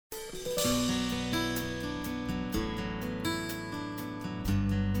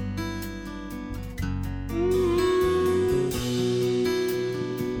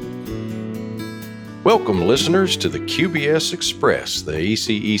Welcome, listeners, to the QBS Express, the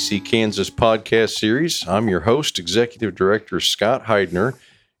ACEC Kansas podcast series. I'm your host, Executive Director Scott Heidner,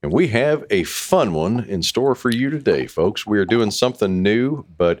 and we have a fun one in store for you today, folks. We are doing something new,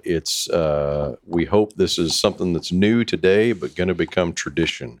 but we hope this is something that's new today, but going to become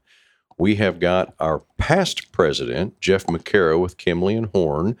tradition. We have got our past president, Jeff McKerrow with Kimley &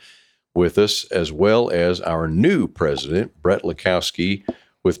 Horn, with us, as well as our new president, Brett Letkowski,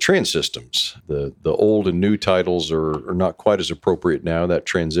 with Trend Systems. The old and new titles are not quite as appropriate now. That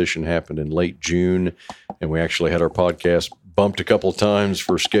transition happened in late June, and we actually had our podcast bumped a couple of times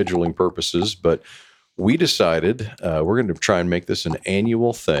for scheduling purposes, but we decided we're going to try and make this an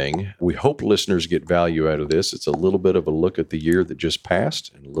annual thing. We hope listeners get value out of this. It's a little bit of a look at the year that just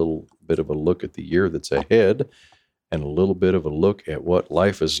passed, and a little bit of a look at the year that's ahead, and a little bit of a look at what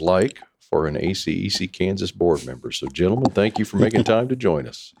life is like for an ACEC Kansas board member. So, gentlemen, thank you for making time to join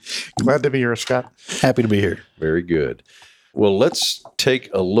us. Glad to be here, Scott. Happy to be here. Very good. Well, let's take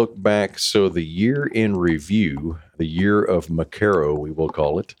a look back. So the year in review, the year of McKerrow, we will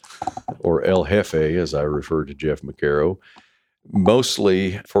call it, or El Jefe, as I refer to Jeff McKerrow.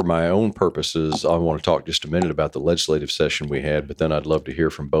 Mostly for my own purposes, I want to talk just a minute about the legislative session we had, but then I'd love to hear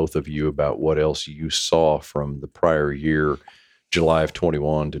from both of you about what else you saw from the prior year, July of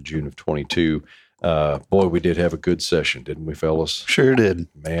 21 to June of 22. Boy, we did have a good session, didn't we, fellas? Sure did.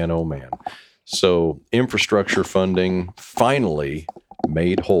 Man, oh man. So infrastructure funding finally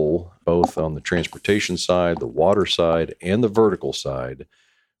made whole, both on the transportation side, the water side, and the vertical side.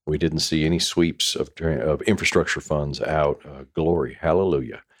 We didn't see any sweeps of infrastructure funds out. Glory.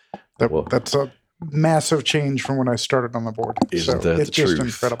 Hallelujah. That's a massive change from when I started on the board. Isn't that it's the truth?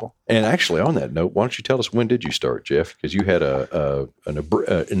 Just incredible. And actually, on that note, why don't you tell us, when did you start, Jeff? Because you had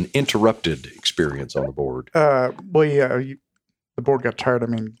an interrupted experience on the board. The board got tired. I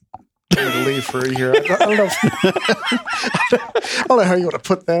mean, to leave for a year. I don't know. I don't know how you want to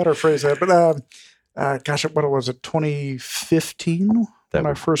put that or phrase that, but gosh, what was it? 2015 when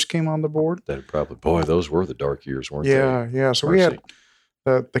I first came on the boord. That probably, boy, those were the dark years, weren't they? Yeah. So we had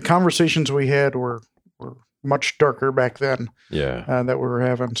the conversations we had were much darker back then. Yeah, that we were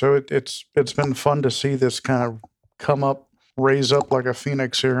having. So it's been fun to see this kind of come up, raise up like a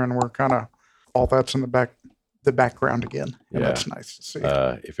phoenix here, and we're kind of all that's in the background again. And that's nice to see.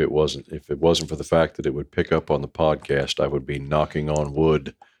 If it wasn't for the fact that it would pick up on the podcast, I would be knocking on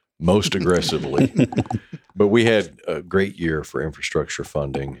wood most aggressively. But we had a great year for infrastructure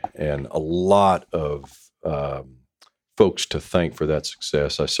funding and a lot of folks to thank for that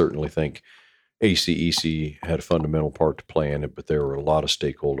success. I certainly think ACEC had a fundamental part to play in it, but there were a lot of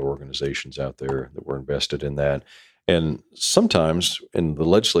stakeholder organizations out there that were invested in that. And sometimes in the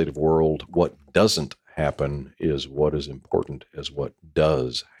legislative world, what doesn't happen is what is important as what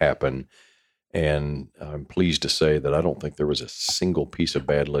does happen. And I'm pleased to say that I don't think there was a single piece of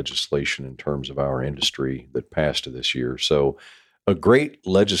bad legislation in terms of our industry that passed this year. So a great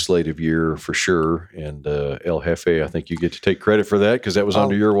legislative year for sure. And El Jefe, I think you get to take credit for that because that was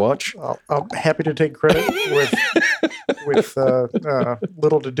under your watch. I'm happy to take credit with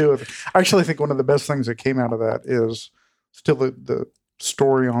little to do with it. I actually think one of the best things that came out of that is still the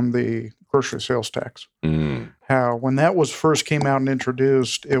story on the grocery sales tax. How when that was first came out and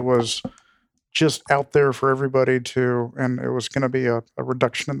introduced, it was just out there for everybody and it was going to be a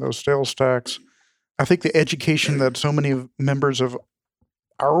reduction in those sales tax. I think the education that so many members of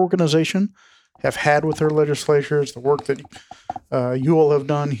our organization have had with their legislatures, the work that you all have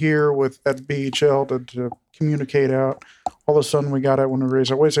done here at BHL to communicate out, all of a sudden we got it when we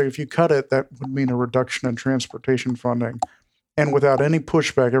raised it. Wait a second, if you cut it, that would mean a reduction in transportation funding. And without any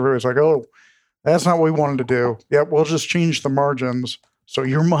pushback, everybody's like, oh, that's not what we wanted to do. Yeah, we'll just change the margins. So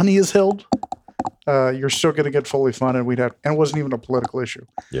your money is held. You're still going to get fully funded. And it wasn't even a political issue.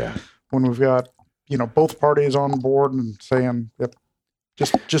 Yeah. When we've got, both parties on board and saying, yep,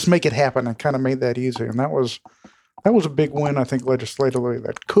 just make it happen, and kind of made that easy. And that was a big win, I think, legislatively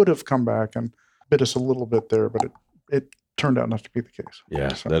that could have come back and bit us a little bit there, but it turned out not to be the case.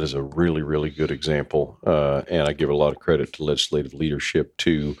 Yeah, so that is a really, really good example. And I give a lot of credit to legislative leadership,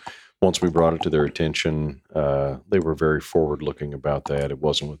 too. Once we brought it to their attention, they were very forward-looking about that. It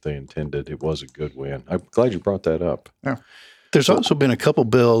wasn't what they intended. It was a good win. I'm glad you brought that up. Yeah. There's also been a couple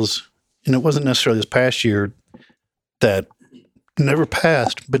bills, and it wasn't necessarily this past year, that never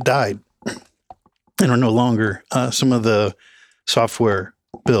passed but died and are no longer some of the software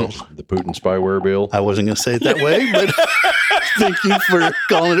bills. The Putin spyware bill? I wasn't going to say it that way, but thank you for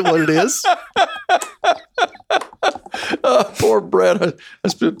calling it what it is. Poor Brett. I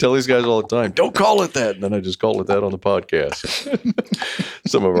still tell these guys all the time, don't call it that. And then I just call it that on the podcast.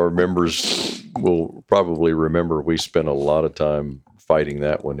 Some of our members will probably remember we spent a lot of time fighting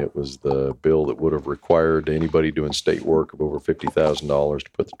that when it was the bill that would have required anybody doing state work of over $50,000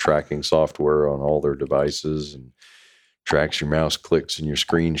 to put the tracking software on all their devices and tracks your mouse clicks and your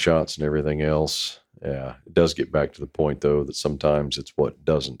screenshots and everything else. Yeah, it does get back to the point, though, that sometimes it's what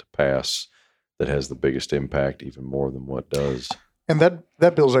doesn't pass that has the biggest impact, even more than what does. And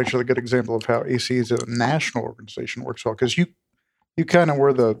that bill is actually a good example of how ACEC as a national organization works well, because you kind of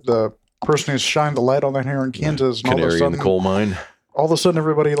were the person who's shined the light on that here in Kansas. And Canary in the coal mine. All of a sudden,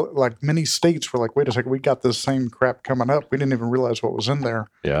 everybody, like many states, were like, wait a second, we got this same crap coming up. We didn't even realize what was in there.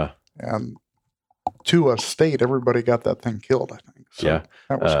 Yeah. And to a state, everybody got that thing killed, I think. So yeah.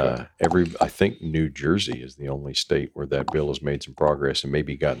 That was good. I think New Jersey is the only state where that bill has made some progress and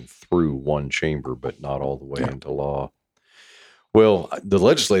maybe gotten through one chamber, but not all the way into law. Well, the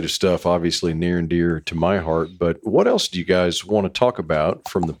legislative stuff, obviously near and dear to my heart, but what else do you guys want to talk about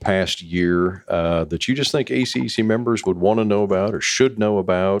from the past year that you just think ACEC members would want to know about or should know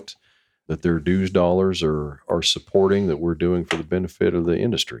about, that their dues dollars are supporting, that we're doing for the benefit of the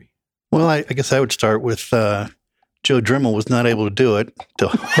industry? Well, I guess I would start with Joe Dremel was not able to do it, to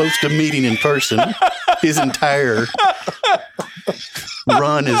host a meeting in person his entire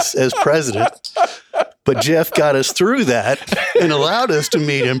run as president. But Jeff got us through that and allowed us to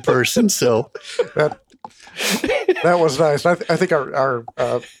meet in person. So that was nice. I think our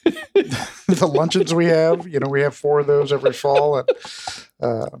the luncheons we have, we have 4 of those every fall,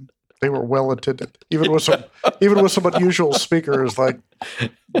 and they were well attended. Even with some unusual speakers like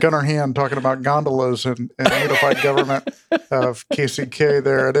Gunnar Hand talking about gondolas and unified government of KCK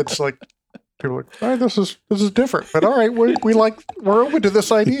there, and it's like people are like, all right, this is different, but all right, we're open to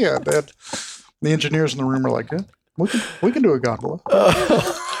this idea. And the engineers in the room are like, yeah, we can do a gondola.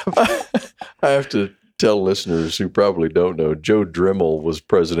 I have to tell listeners who probably don't know, Joe Dremel was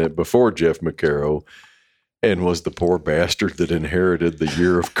president before Jeff McKerrow and was the poor bastard that inherited the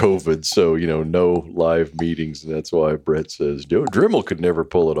year of COVID. So, no live meetings. And that's why Brett says Joe Dremel could never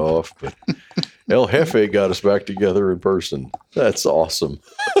pull it off. But El Jefe got us back together in person. That's awesome.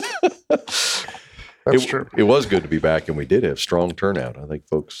 That's true. It was good to be back, and we did have strong turnout. I think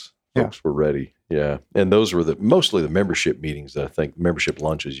folks were ready. Yeah. And those were mostly the membership meetings that I think, membership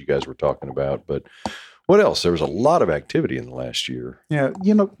lunches you guys were talking about. But what else? There was a lot of activity in the last year. Yeah.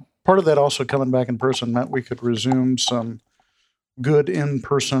 Part of that also coming back in person meant we could resume some good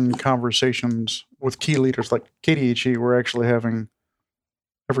in-person conversations with key leaders like KDHE. We're actually having,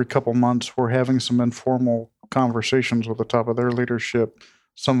 every couple months, we're having some informal conversations with the top of their leadership,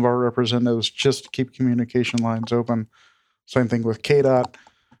 some of our representatives, just to keep communication lines open. Same thing with KDOT,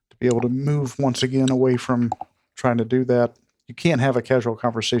 to be able to move once again away from trying to do that. You can't have a casual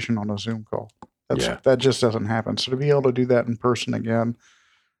conversation on a Zoom call. That just doesn't happen. So to be able to do that in person again,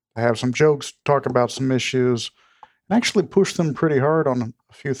 to have some jokes, talk about some issues, and actually push them pretty hard on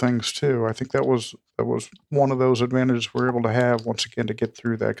a few things too. I think that was one of those advantages we're able to have once again to get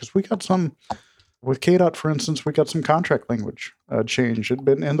through that, because we got some, with KDOT, for instance, we got some contract language change. It had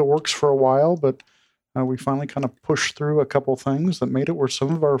been in the works for a while, but we finally kind of pushed through a couple things that made it where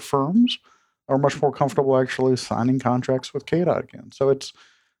some of our firms are much more comfortable actually signing contracts with KDOT again. So it's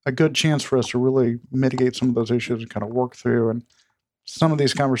a good chance for us to really mitigate some of those issues and kind of work through. And some of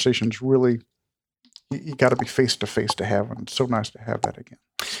these conversations really, you got to be face to face to have, and it's so nice to have that again.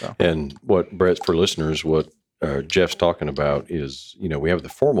 So. And what Brett, for listeners, what Jeff's talking about is, we have the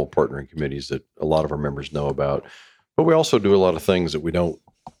formal partnering committees that a lot of our members know about, but we also do a lot of things that we don't,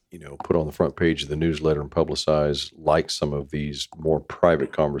 put on the front page of the newsletter and publicize, like some of these more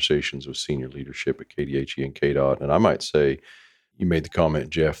private conversations with senior leadership at KDHE and KDOT. And I might say, you made the comment,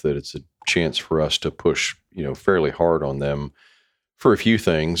 Jeff, that it's a chance for us to push, fairly hard on them for a few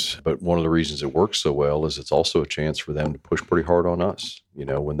things. But one of the reasons it works so well is it's also a chance for them to push pretty hard on us.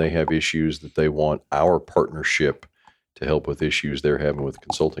 When they have issues that they want our partnership to help with issues they're having with the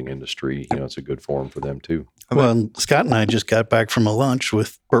consulting industry, it's a good forum for them too. Well, Scott and I just got back from a lunch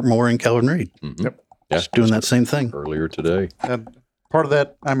with Burt Moore and Calvin Reed. Mm-hmm. Yep. Just doing that same thing. Earlier today. And part of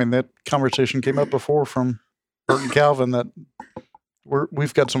that, that conversation came up before from Burt and Calvin, that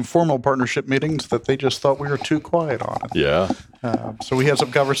we've got some formal partnership meetings that they just thought we were too quiet on. Yeah. So we had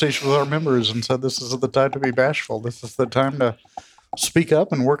some conversation with our members and said, this is the time to be bashful. This is the time to speak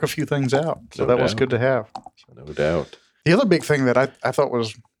up and work a few things out. So that was good to have. No doubt. The other big thing that I thought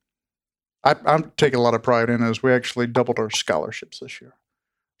was, I'm taking a lot of pride in, is we actually doubled our scholarships this year.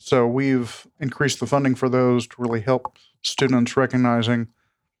 So we've increased the funding for those to really help students recognizing,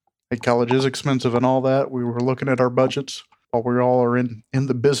 Hey, college is expensive and all that. We were looking at our budgets while we all are in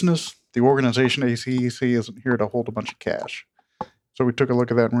the business. The organization ACEC isn't here to hold a bunch of cash. So we took a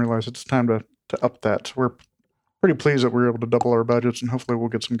look at that and realized it's time to up that. So we're pretty pleased that we were able to double our budgets, and hopefully we'll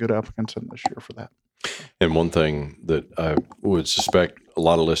get some good applicants in this year for that. And one thing that I would suspect a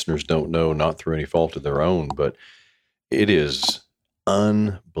lot of listeners don't know, not through any fault of their own, but it is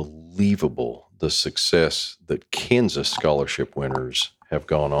unbelievable the success that Kansas scholarship winners have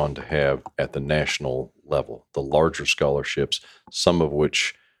gone on to have at the national level, the larger scholarships, some of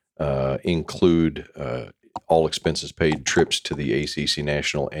which include all expenses paid trips to the ACEC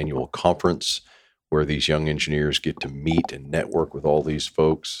National Annual Conference, where these young engineers get to meet and network with all these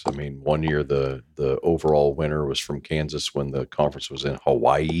folks. I mean, one year the overall winner was from Kansas when the conference was in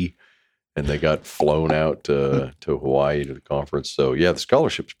Hawaii, and they got flown out to Hawaii to the conference. So, yeah, the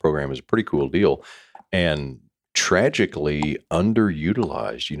scholarships program is a pretty cool deal and tragically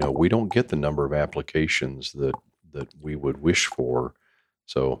underutilized. You know, we don't get the number of applications that we would wish for.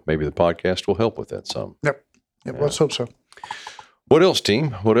 So maybe the podcast will help with that some. Yep. Let's hope so. What else,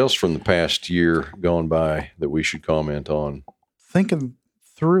 team? What else from the past year gone by that we should comment on? Thinking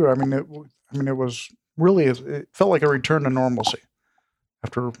through, it was really, it felt like a return to normalcy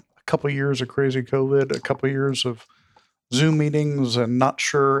after a couple of years of crazy COVID, a couple of years of Zoom meetings and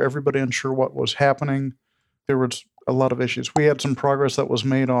everybody unsure what was happening. There was a lot of issues. We had some progress that was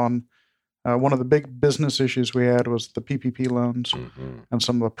made on one of the big business issues we had was the PPP loans and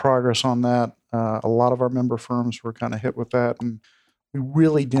some of the progress on that. A lot of our member firms were kind of hit with that, and we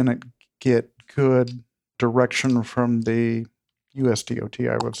really didn't get good direction from the U.S. DOT,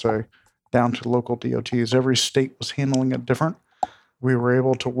 I would say, down to local DOTs. Every state was handling it different. We were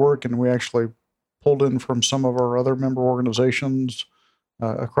able to work, and we actually pulled in from some of our other member organizations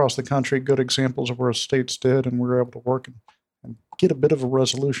across the country, good examples of where states did, and we were able to work and get a bit of a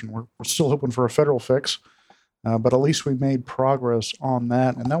resolution. We're still hoping for a federal fix, but at least we made progress on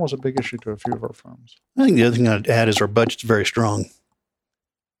that, and that was a big issue to a few of our firms. I think the other thing I'd add is our budget's very strong.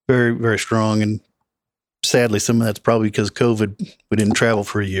 Very, very strong. And sadly, some of that's probably because of COVID. We didn't travel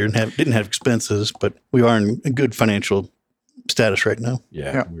for a year and didn't have expenses, but we are in a good financial status right now.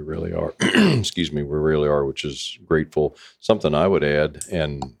 Yeah. We really are. Excuse me. We really are, which is grateful. Something I would add,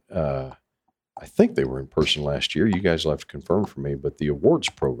 and I think they were in person last year. You guys will have to confirm for me, but the awards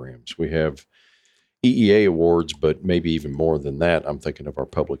programs, we have EEA awards, but maybe even more than that. I'm thinking of our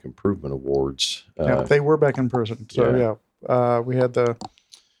public improvement awards. They were back in person. So we had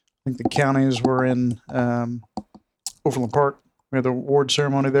I think the counties were in Overland Park. We had the award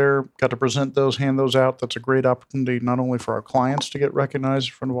ceremony there, got to present those, hand those out. That's a great opportunity not only for our clients to get recognized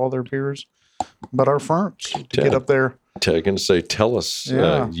in front of all their peers, but our firms to get up there. I'm going to say, tell us,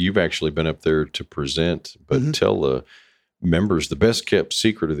 you've actually been up there to present, but tell the members the best kept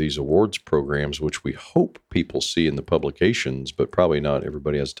secret of these awards programs, which we hope people see in the publications, but probably not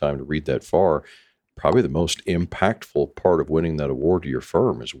everybody has time to read that far. Probably the most impactful part of winning that award to your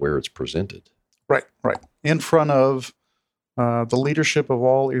firm is where it's presented. Right. In front of the leadership of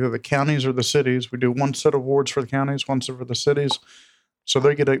all, either the counties or the cities. We do one set of awards for the counties, one set for the cities. So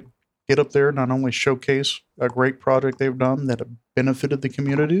they get to get up there, not only showcase a great project they've done that have benefited the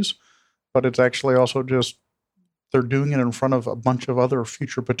communities, but it's actually also just they're doing it in front of a bunch of other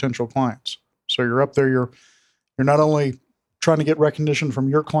future potential clients. So you're up there, you're not only trying to get recognition from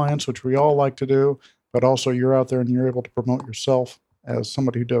your clients, which we all like to do, but also you're out there and you're able to promote yourself as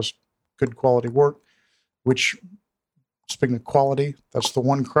somebody who does good quality work, which, speaking of quality, that's the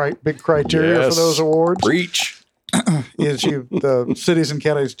one big criteria for those awards. Preach. Is the cities and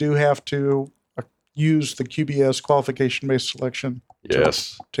counties do have to use the QBS qualification-based selection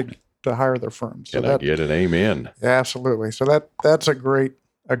to hire their firms. Can I get an amen? Absolutely. So that's a great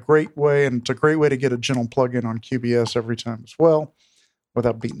way, and it's a great way to get a gentle plug-in on QBS every time as well,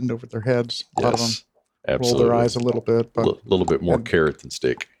 without beating it over their heads. A lot of them roll their eyes a little bit. But a little bit more carrot than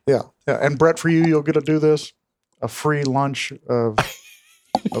stick. Yeah. And Brett, for you'll get to do this, a free lunch of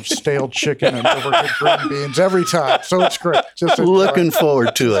stale chicken and overcooked green beans every time. So it's great. Just looking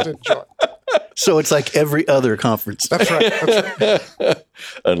forward to it. Enjoy. So it's like every other conference. That's right.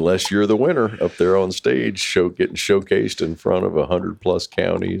 Unless you're the winner up there on stage, getting showcased in front of 100+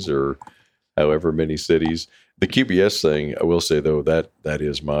 counties or however many cities. The QBS thing, I will say, though, that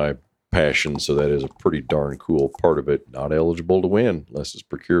is my passion. So that is a pretty darn cool part of it. Not eligible to win unless it's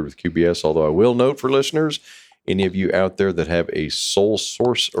procured with QBS. Although I will note for listeners, any of you out there that have a sole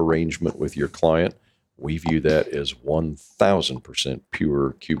source arrangement with your client, we view that as 1,000%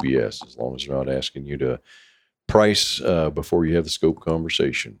 pure QBS, as long as they're not asking you to price before you have the scope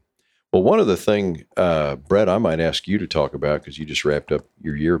conversation. Well, one other thing, Brett, I might ask you to talk about because you just wrapped up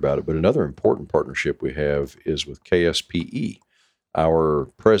your year about it, but another important partnership we have is with KSPE. Our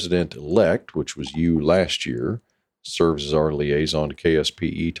president-elect, which was you last year, serves as our liaison to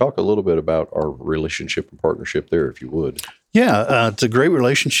KSPE. Talk a little bit about our relationship and partnership there, if you would. Yeah, it's a great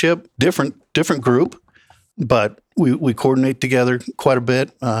relationship, different group, but we coordinate together quite a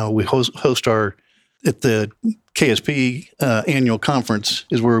bit. We host our, at the KSP annual conference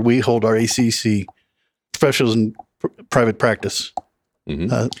is where we hold our ACEC professionals in private practice.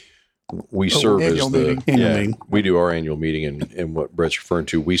 Mm-hmm. We serve as the annual meeting. We do our annual meeting, and what Brett's referring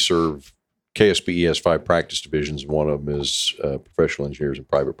to, we serve. KSPE has 5 practice divisions. One of them is Professional Engineers in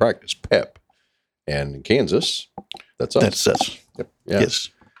Private Practice, PEP. And in Kansas, that's us. That's us. Yep. Yeah. Yes.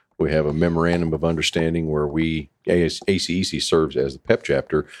 We have a memorandum of understanding where ACEC serves as the PEP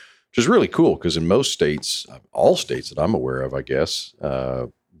chapter, which is really cool because in most states, all states that I'm aware of, I guess,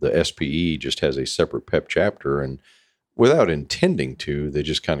 the SPE just has a separate PEP chapter. And without intending to, they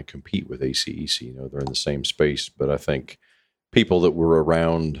just kind of compete with ACEC. You know, they're in the same space. But I think people that were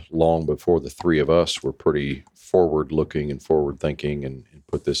around long before the three of us were pretty forward-looking and forward-thinking and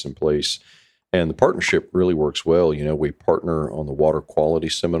put this in place. And the partnership really works well. You know, we partner on the water quality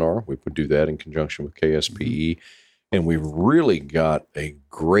seminar. We would do that in conjunction with KSPE. And we've really got a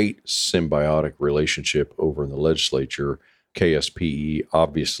great symbiotic relationship over in the legislature. KSPE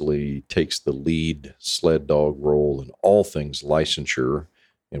obviously takes the lead sled dog role in all things licensure,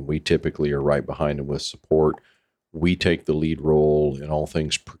 and we typically are right behind them with support. We take the lead role in all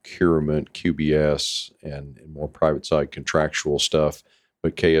things procurement, QBS, and more private side contractual stuff.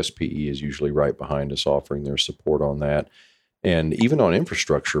 But KSPE is usually right behind us offering their support on that. And even on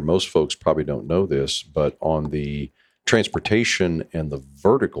infrastructure, most folks probably don't know this, but on the transportation and the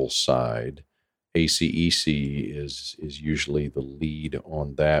vertical side, ACEC is usually the lead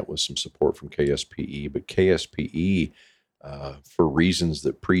on that with some support from KSPE. But KSPE, for reasons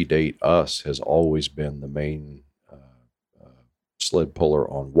that predate us, has always been the main sled puller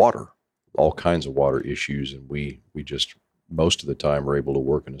on water, all kinds of water issues, and we just most of the time are able to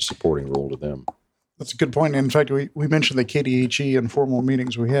work in a supporting role to them. That's a good point. In fact, we mentioned the KDHE informal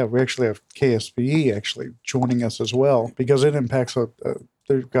meetings we have. We actually have KSPE actually joining us as well because it impacts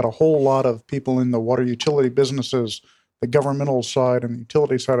they've got a whole lot of people in the water utility businesses, the governmental side and the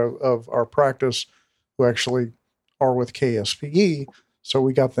utility side of our practice who actually are with KSPE. So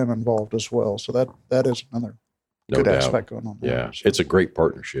we got them involved as well. So that is another good aspect going on. Yeah, so it's a great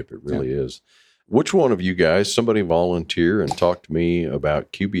partnership. It really is. Which one of you guys, somebody volunteer and talk to me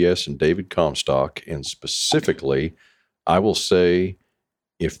about QBS and David Comstock, and specifically, I will say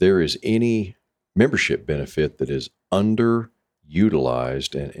if there is any membership benefit that is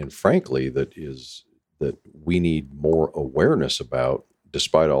underutilized and frankly that we need more awareness about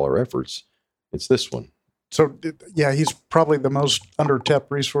despite all our efforts, it's this one. So, yeah, he's probably the most under-tapped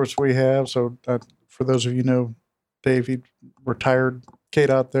resource we have. So for those of you who know Dave, he retired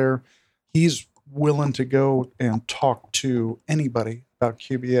KDOT there. He's willing to go and talk to anybody about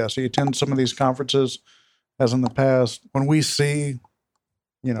QBS. He attends some of these conferences, as in the past. When we see,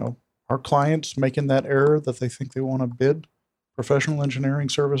 our clients making that error that they think they want to bid professional engineering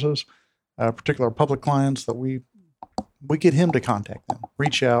services, particular public clients, that we get him to contact them,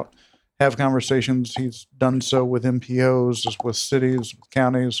 reach out, have conversations. He's done so with MPOs, with cities, with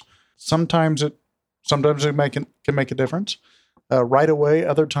counties. Sometimes it can make a difference right away.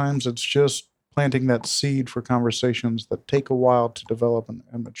 Other times it's just planting that seed for conversations that take a while to develop and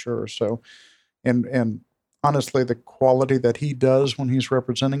mature. So, and honestly, the quality that he does when he's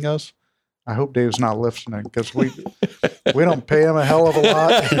representing us, I hope Dave's not listening because we don't pay him a hell of a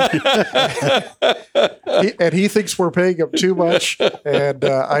lot, and he thinks we're paying him too much. And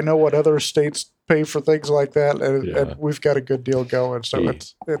I know what other states pay for things like that, and we've got a good deal going. So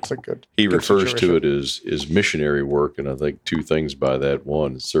it's a good. He good refers situation. to it as missionary work, and I think two things by that: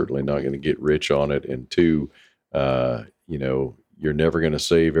 one, it's certainly not going to get rich on it, and two, you're never going to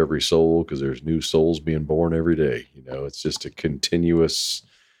save every soul because there's new souls being born every day. It's just a continuous.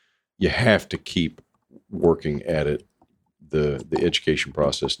 You have to keep working at it. The education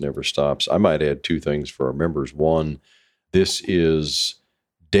process never stops. I might add two things for our members. One, Dave's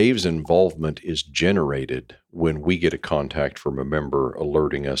involvement is generated when we get a contact from a member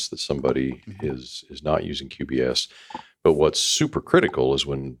alerting us that somebody is not using QBS. But what's super critical is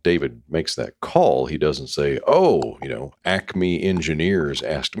when David makes that call, he doesn't say, Acme Engineers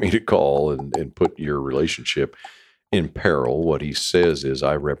asked me to call and put your relationship in peril. What he says is,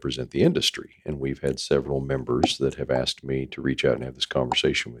 I represent the industry, and we've had several members that have asked me to reach out and have this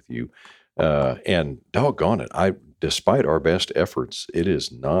conversation with you. And doggone it, despite our best efforts, it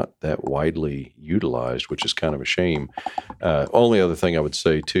is not that widely utilized, which is kind of a shame. Only other thing I would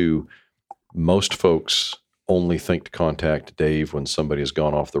say, too, most folks only think to contact Dave when somebody has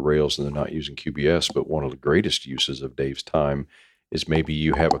gone off the rails and they're not using QBS. But one of the greatest uses of Dave's time is maybe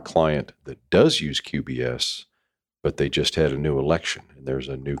you have a client that does use QBS, but they just had a new election and there's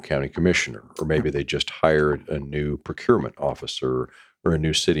a new county commissioner, or maybe they just hired a new procurement officer or a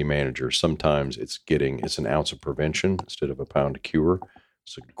new city manager. Sometimes it's an ounce of prevention instead of a pound of cure.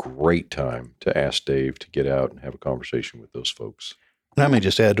 It's a great time to ask Dave to get out and have a conversation with those folks. And I may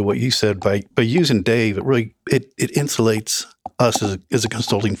just add to what you said, by using Dave, it really it insulates us as a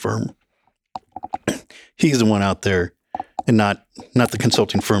consulting firm. He's the one out there, and not the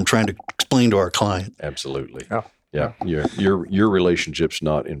consulting firm trying to explain to our client. Absolutely. Yeah. Your relationship's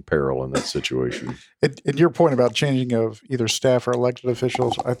not in peril in that situation. And your point about changing of either staff or elected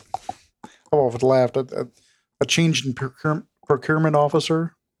officials, I've often laughed at a change in procurement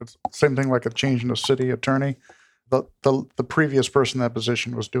officer. It's the same thing like a change in a city attorney. The previous person in that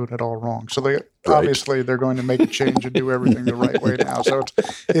position was doing it all wrong. So obviously they're going to make a change and do everything the right way now. So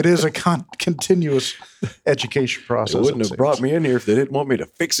it is a continuous education process. They wouldn't have brought me in here if they didn't want me to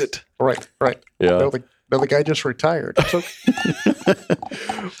fix it. Right. Yeah. The guy just retired. So.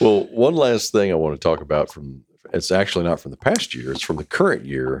 Well, one last thing I want to talk about it's actually not from the past year. It's from the current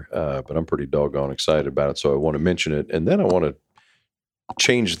year, but I'm pretty doggone excited about it. So I want to mention it. And then I want to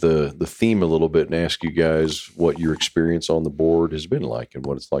change the theme a little bit and ask you guys what your experience on the board has been like and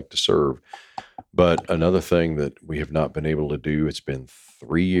what it's like to serve. But another thing that we have not been able to do, it's been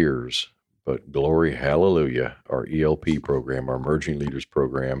 3 years, but glory, hallelujah, our ELP program, our Emerging Leaders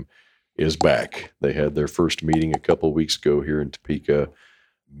program is back. They had their first meeting a couple of weeks ago here in Topeka.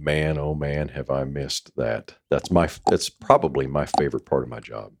 Man, oh man, have I missed that. That's probably my favorite part of my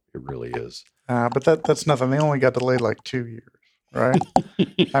job. It really is. But that's nothing. They only got delayed like 2 years. Right.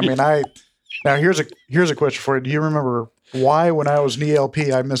 I mean, now here's a question for you. Do you remember why, when I was in ELP,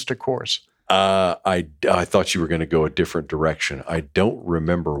 I missed a course? I thought you were going to go a different direction. I don't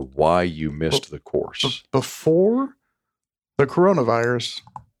remember why you missed the course. Before the coronavirus,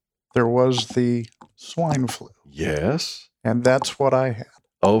 there was the swine flu. Yes. And that's what I had.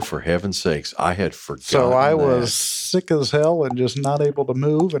 Oh, for heaven's sakes. I had forgotten So I was sick as hell and just not able to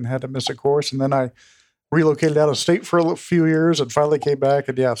move and had to miss a course. And then I relocated out of state for a few years and finally came back.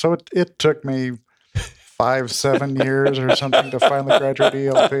 And so it took me 5-7 years or something to finally graduate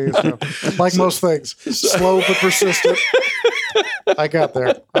ELP. So, most things, slow but persistent. I got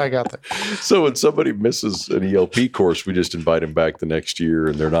there. So when somebody misses an ELP course, we just invite them back the next year,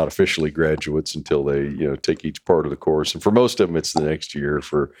 and they're not officially graduates until they, take each part of the course. And for most of them, it's the next year.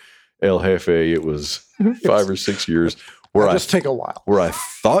 For El Jefe, it was 5 or 6 years. Just take a while. Where I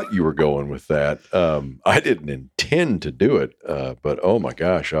thought you were going with that, I didn't intend to do it, but oh my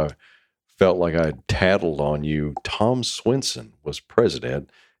gosh, I felt like I had tattled on you. Tom Swenson was president.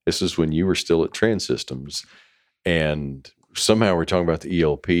 This is when you were still at Trans Systems, and somehow we're talking about the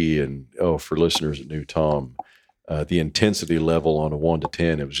ELP. And for listeners that knew Tom, the intensity level on a 1 to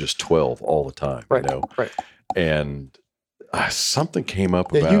 10, it was just 12 all the time. Right. Right. And something came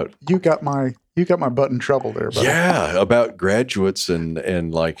up about you got my butt in trouble there. Buddy. Yeah, about graduates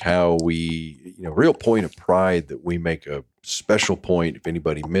and like how we, real point of pride that we make a special point. If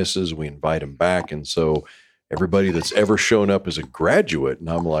anybody misses, we invite them back. And so everybody that's ever shown up as a graduate, and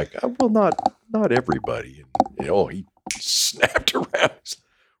I'm like, well, not everybody. And, he snapped around.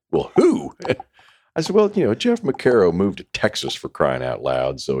 Well, who? I said, well, Jeff McKerrow moved to Texas, for crying out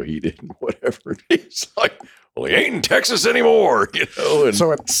loud. So he didn't, whatever. He's like, well, he ain't in Texas anymore, And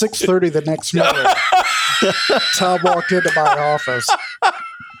so at 6:30 the next morning, Tom walked into my office.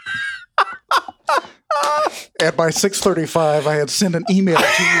 And by 6:35, I had sent an email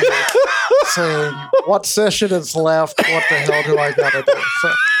to you saying, what session is left? What the hell do I got to do?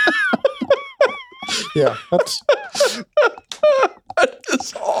 So, yeah, that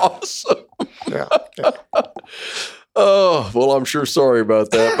is awesome. Yeah. Oh, well, I'm sure sorry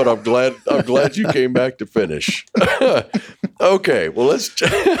about that, but I'm glad you came back to finish. Okay, well,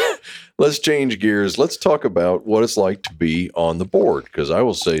 let's change gears. Let's talk about what it's like to be on the board, because I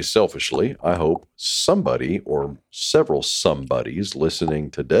will say selfishly, I hope somebody or several somebodies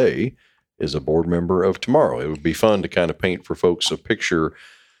listening today is a board member of tomorrow. It would be fun to kind of paint for folks a picture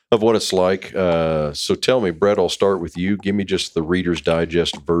of what it's like. So tell me, Brett, I'll start with you. Give me just the Reader's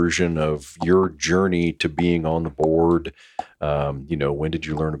Digest version of your journey to being on the board. When did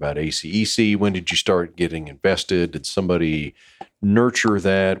you learn about ACEC? When did you start getting invested? Did somebody nurture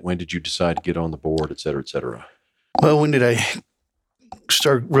that? When did you decide to get on the board, et cetera, et cetera? Well, when did I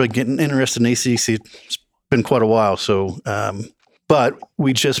start really getting interested in ACEC? been quite a while. So, but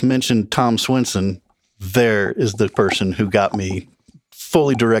we just mentioned Tom Swinson. There is the person who got me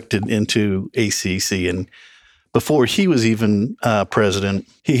fully directed into ACEC. And before he was even president,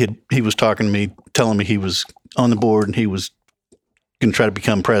 he was talking to me, telling me he was on the board and he was going to try to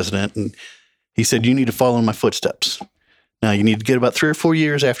become president. And he said, you need to follow in my footsteps. Now, you need to get about 3 or 4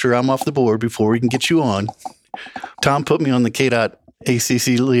 years after I'm off the board before we can get you on. Tom put me on the KDOT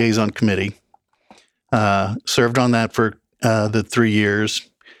ACC Liaison Committee, served on that for the 3 years.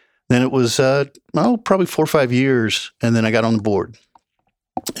 Then it was, probably 4 or 5 years, and then I got on the board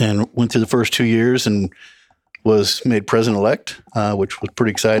and went through the first 2 years and was made president-elect, which was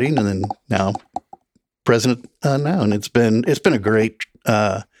pretty exciting, and then now president now. And it's been a great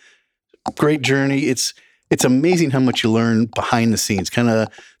journey. It's amazing how much you learn behind the scenes, kind of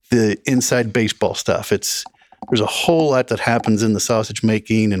the inside baseball stuff. There's a whole lot that happens in the sausage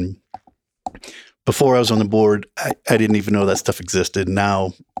making. And before I was on the board, I didn't even know that stuff existed.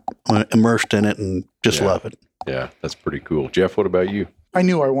 Now I'm immersed in it and just love it. Yeah, that's pretty cool. Jeff, what about you? I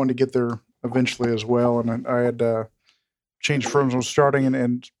knew I wanted to get there eventually as well. And I had changed firms when I was starting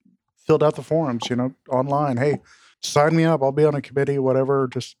and filled out the forms, online. Hey, sign me up. I'll be on a committee, whatever.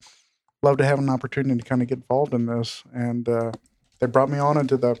 Just love to have an opportunity to kind of get involved in this. And they brought me on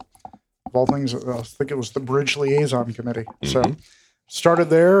into of all things, I think it was the Bridge Liaison Committee. Mm-hmm. So started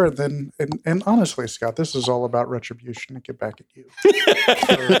there, and then, and honestly, Scott, this is all about retribution to get back at you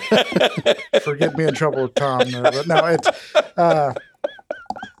for getting me in trouble with Tom there. But no, it's,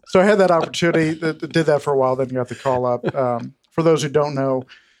 so I had that opportunity, did that for a while, then got the call up. For those who don't know,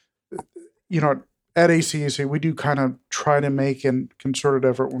 at ACEC, we do kind of try to make a concerted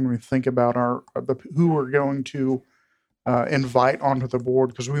effort when we think about who we're going to invite onto the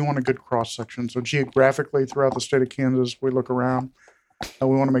board, because we want a good cross section. So geographically throughout the state of Kansas, we look around. We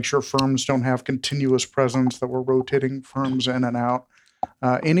want to make sure firms don't have continuous presence, that we're rotating firms in and out.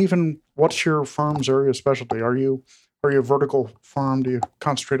 And even, what's your firm's area of specialty? Are you a vertical firm? Do you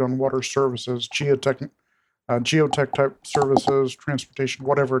concentrate on water services, geotech type services, transportation,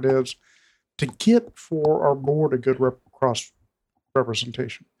 whatever it is, to get for our board a good cross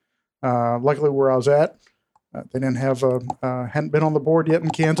representation? Luckily, where I was at, they didn't hadn't been on the board yet in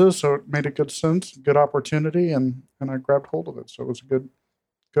Kansas, so it made a good sense, good opportunity, and I grabbed hold of it. So it was a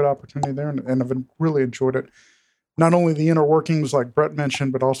good opportunity there, and I've really enjoyed it. Not only the inner workings, like Brett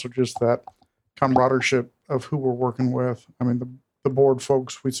mentioned, but also just that camaraderie of who we're working with. I mean, the board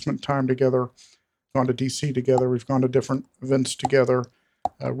folks, we spent time together, gone to DC together, we've gone to different events together,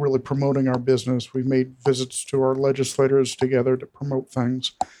 really promoting our business. We've made visits to our legislators together to promote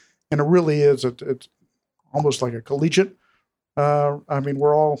things. And it really is, it's almost like a collegiate.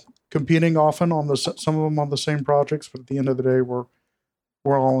 We're all competing often on some of them on the same projects, but at the end of the day, we're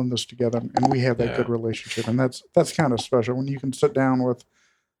all in this together, and we have that good relationship. And that's kind of special when you can sit down with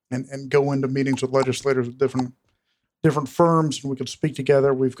and go into meetings with legislators of different firms, and we can speak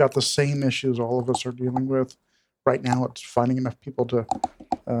together. We've got the same issues all of us are dealing with. Right now, it's finding enough people to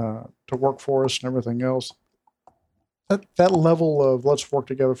work for us and everything else. That level of let's work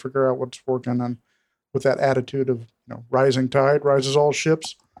together, figure out what's working, and with that attitude of rising tide rises all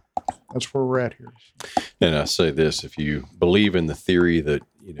ships, that's where we're at here. And I say this: if you believe in the theory that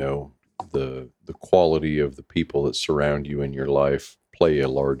the quality of the people that surround you in your life play a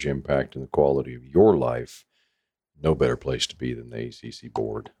large impact in the quality of your life, no better place to be than the ACC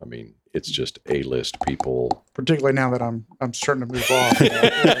board. I mean, it's just A-list people. Particularly now that I'm starting to move off.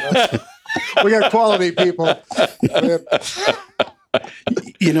 We got quality people.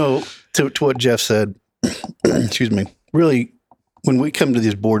 To what Jeff said, excuse me, really, when we come to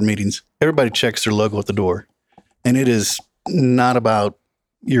these board meetings, everybody checks their logo at the door. And it is not about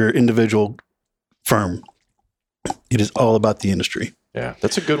your individual firm. It is all about the industry. Yeah,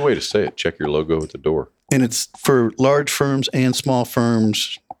 that's a good way to say it. Check your logo at the door. And it's for large firms and small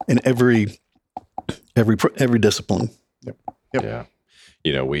firms in every discipline. Yep. Yeah.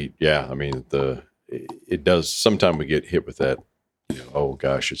 It does. Sometimes we get hit with that, oh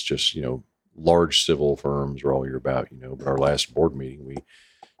gosh, it's just, large civil firms are all you're about, but our last board meeting, we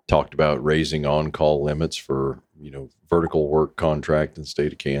talked about raising on-call limits for, vertical work contract in the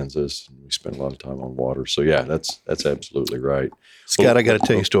state of Kansas. And we spent a lot of time on water. So yeah, that's absolutely right. Scott, I got to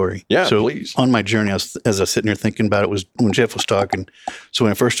tell you a story. Yeah, so please. On my journey, as I was sitting here thinking about it, was when Jeff was talking. So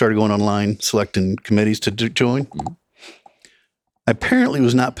when I first started going online, selecting committees to join, I apparently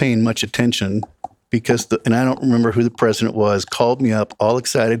was not paying much attention because and I don't remember who the president was, called me up all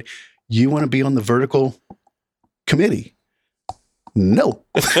excited. You want to be on the vertical committee? No,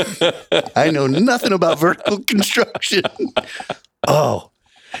 I know nothing about vertical construction. Oh,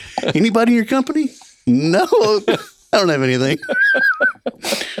 anybody in your company? No, I don't have anything.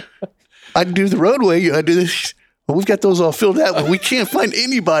 I do the roadway. I do this. Well, we've got those all filled out, but we can't find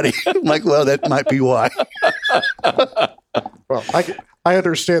anybody. I'm like, well, that might be why. Well, I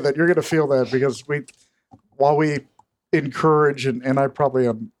understand that you're going to feel that because while we encourage, and I probably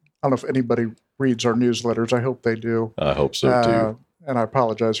I don't know if anybody reads our newsletters. I hope they do. I hope so too. And I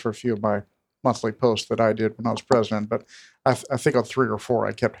apologize for a few of my monthly posts that I did when I was president, but I think on 3 or 4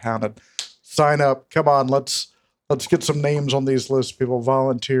 I kept hounding, sign up, come on, let's get some names on these lists, people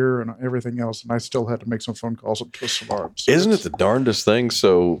volunteer and everything else, and I still had to make some phone calls and twist some arms. So Isn't it the darndest thing?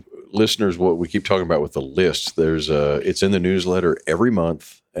 So listeners, what we keep talking about with the list, it's in the newsletter every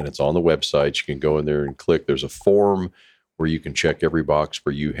month and it's on the website. You can go in there and click. There's a form where you can check every box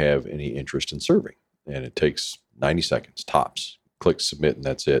where you have any interest in serving, and it takes 90 seconds tops. Click submit and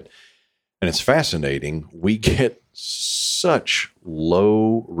that's it. And it's fascinating. We get such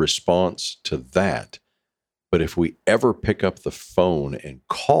low response to that. But if we ever pick up the phone and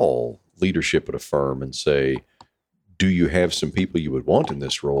call leadership at a firm and say, do you have some people you would want in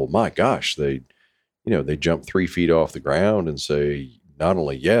this role? My gosh, they jump 3 feet off the ground and say, not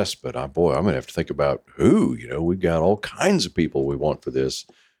only yes, but I'm going to have to think about who. We've got all kinds of people we want for this,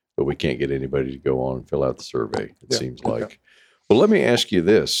 but we can't get anybody to go on and fill out the survey, it seems like. Okay. Well, let me ask you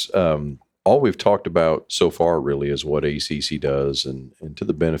this. All we've talked about so far really is what ACEC does and to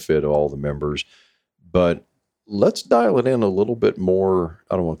the benefit of all the members. But let's dial it in a little bit more.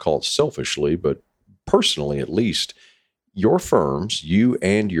 I don't want to call it selfishly, but personally at least. Your firms, you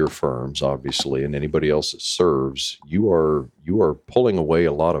and your firms, obviously, and anybody else that serves, you are pulling away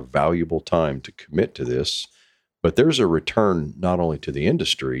a lot of valuable time to commit to this. But there's a return not only to the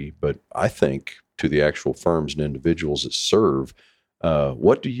industry, but I think to the actual firms and individuals that serve.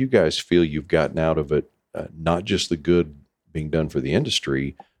 What do you guys feel you've gotten out of it? Not just the good being done for the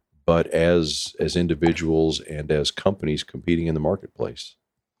industry, but as individuals and as companies competing in the marketplace.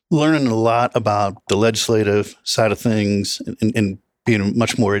 Learning a lot about the legislative side of things and being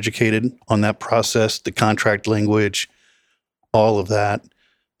much more educated on that process, the contract language, all of that,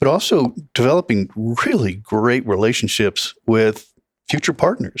 but also developing really great relationships with future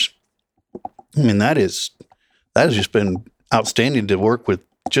partners. I mean, that has just been outstanding to work with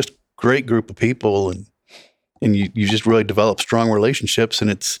just great group of people and you just really develop strong relationships,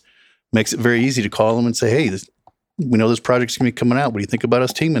 and makes it very easy to call them and say, hey, we know this project's going to be coming out. What do you think about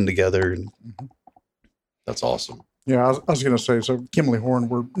us teaming together? And that's awesome. Yeah, I was going to say, so Kimley Horn,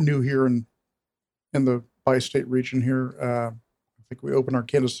 we're new here in the bi-state region here. I think we opened our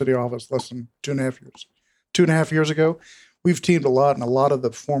Kansas City office less than 2.5 years ago. We've teamed a lot, and a lot of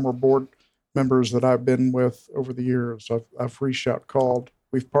the former board members that I've been with over the years, I've reached out, called.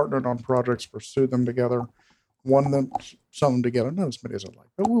 We've partnered on projects, pursued them together, won them, some of them together, not as many as I'd like,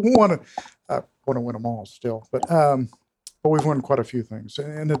 but we want to win them all still. But we've won quite a few things,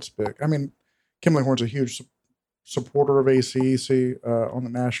 and it's big. I mean, Kimley Horn's a huge supporter of ACEC on the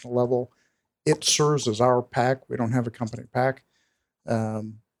national level. It serves as our PAC. We don't have a company PAC.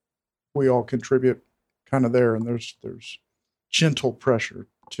 We all contribute kind of there, and there's gentle pressure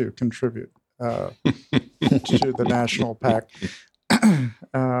to contribute to the national PAC.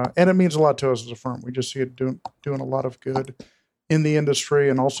 And it means a lot to us as a firm. We just see it doing a lot of good in the industry,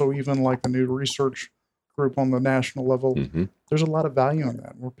 and also even like the new research group on the national level. Mm-hmm. There's a lot of value in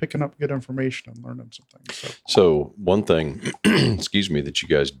that. We're picking up good information and learning some things. So one thing, excuse me, that you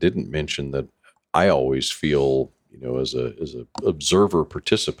guys didn't mention that I always feel, as a observer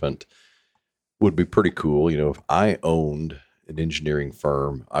participant would be pretty cool. If I owned an engineering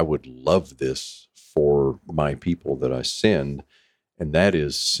firm, I would love this for my people that I send. And that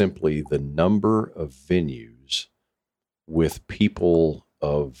is simply the number of venues with people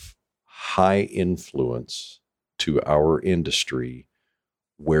of high influence to our industry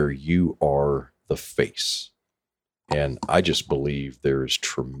where you are the face. And I just believe there is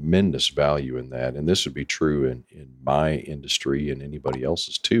tremendous value in that. And this would be true in my industry and anybody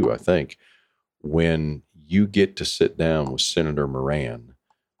else's too, I think. When you get to sit down with Senator Moran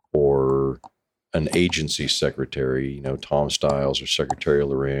or an agency secretary, Tom Stiles or Secretary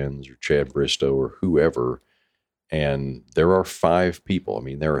Lorenz or Chad Bristow or whoever, and there are 5 people. I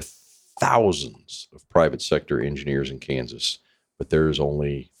mean, there are thousands of private sector engineers in Kansas, but there's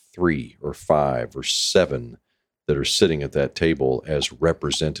only 3 or 5 or 7 that are sitting at that table as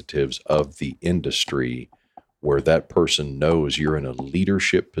representatives of the industry, where that person knows you're in a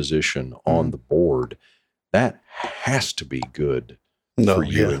leadership position on the board. That has to be good for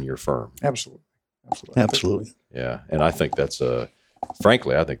you and your firm. Absolutely. Yeah. And I think that's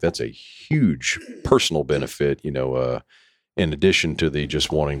frankly, I think that's a huge personal benefit. in addition to the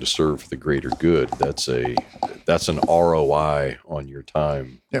just wanting to serve the greater good, that's an ROI on your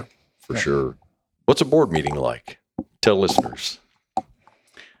time. Yeah. For sure. What's a board meeting like? Tell listeners.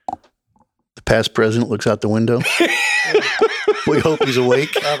 The past president looks out the window. We hope he's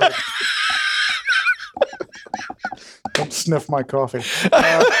awake. Don't sniff my coffee.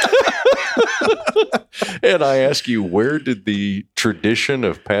 And I ask you, where did the tradition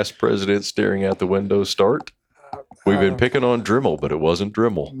of past presidents staring out the window start? We've been picking on Dremel, but it wasn't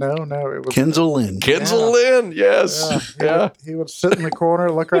Dremel. No, it was Kensal Lynn. Kensal Lynn, yes. He would sit in the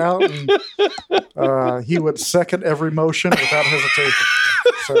corner, look out, and he would second every motion without hesitation.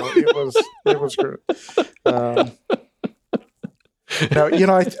 So it was great.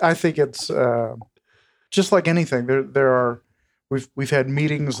 I think it's just like anything. We've had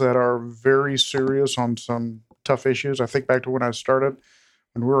meetings that are very serious on some tough issues. I think back to when I started,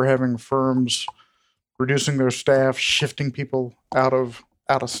 when we were having firms reducing their staff, shifting people out of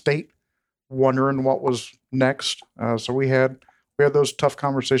state, wondering what was next. So we had those tough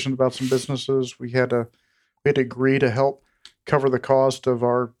conversations about some businesses. We had to agree to help cover the cost of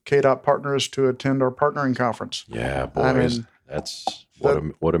our KDOT partners to attend our partnering conference. Yeah, boys, that's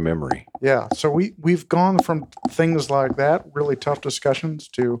what a memory. Yeah, so we've gone from things like that, really tough discussions,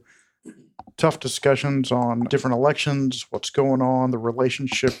 to tough discussions on different elections, what's going on, the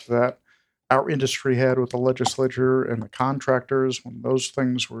relationship that our industry had with the legislature and the contractors when those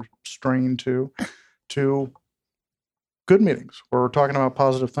things were strained to good meetings where we're talking about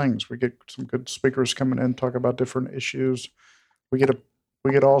positive things. We get some good speakers coming in, talk about different issues. We get to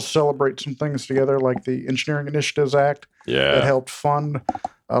all celebrate some things together, like the Engineering Initiatives Act. Yeah. That helped fund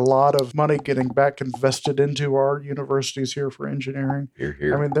a lot of money getting back invested into our universities here for engineering.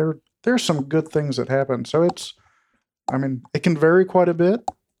 Here. I mean, there's some good things that happen. So it can vary quite a bit,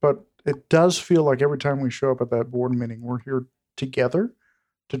 but it does feel like every time we show up at that board meeting, we're here together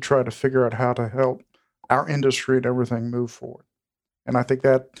to try to figure out how to help our industry and everything move forward. And I think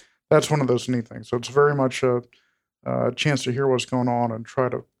that's one of those neat things. So it's very much a chance to hear what's going on and try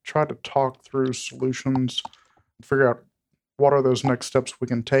to talk through solutions, figure out what are those next steps we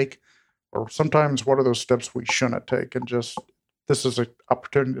can take, or sometimes what are those steps we shouldn't take. And just, this is an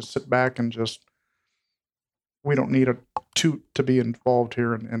opportunity to sit back and just, we don't need to be involved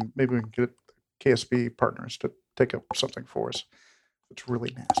here, and maybe we can get KSB partners to take up something for us. It's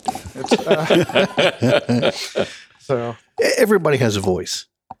really nasty. So everybody has a voice.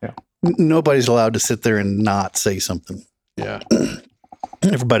 Yeah. Nobody's allowed to sit there and not say something. Yeah.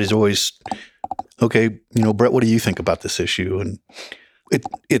 Everybody's always, okay, Brett, what do you think about this issue? And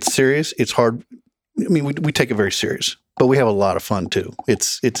it's serious. It's hard. I mean, we take it very serious, but we have a lot of fun too.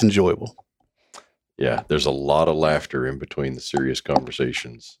 It's enjoyable. Yeah, there's a lot of laughter in between the serious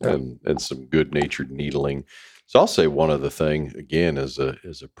conversations and some good-natured needling. So I'll say one other thing, again, as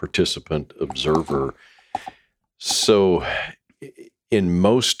a participant observer. So in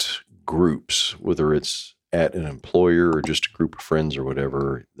most groups, whether it's at an employer or just a group of friends or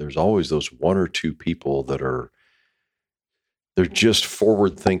whatever, there's always those one or two people that they're just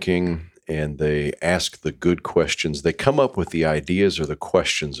forward-thinking, and they ask the good questions. They come up with the ideas or the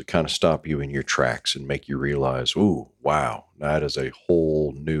questions that kind of stop you in your tracks and make you realize, ooh, wow, that is a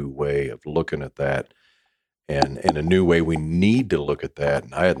whole new way of looking at that, and a new way we need to look at that.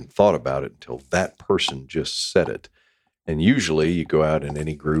 And I hadn't thought about it until that person just said it. And usually you go out in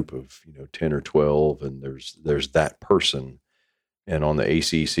any group of 10 or 12, and there's that person. And on the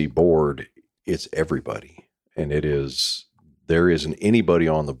ACEC board, it's everybody. And there isn't anybody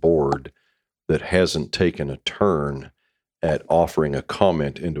on the board that hasn't taken a turn at offering a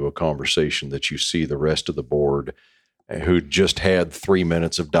comment into a conversation that you see the rest of the board who just had 3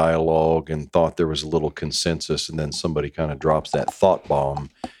 minutes of dialogue and thought there was a little consensus, and then somebody kind of drops that thought bomb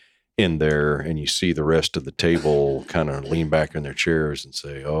in there, and you see the rest of the table kind of lean back in their chairs and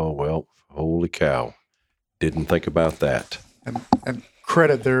say, oh, well, holy cow, didn't think about that. And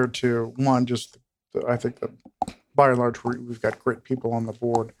credit there to one, just I think that by and large we've got great people on the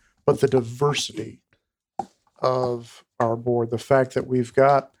board, but the diversity of our board, the fact that we've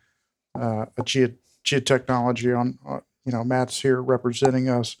got a geotechnology on, Matt's here representing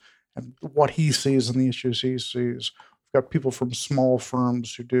us, and what he sees and the issues he sees. We've got people from small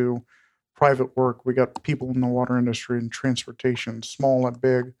firms who do private work. We got people in the water industry and transportation, small and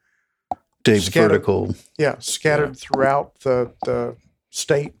big. Dave's vertical. Yeah, scattered throughout the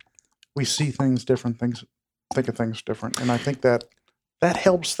state. We see things different, think of things different. And I think that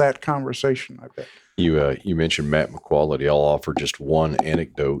helps that conversation, I bet. You mentioned Matt McQuality. I'll offer just one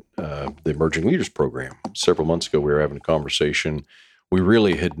anecdote. The Emerging Leaders Program. Several months ago, we were having a conversation we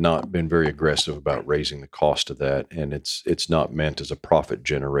really had not been very aggressive about raising the cost of that. And it's not meant as a profit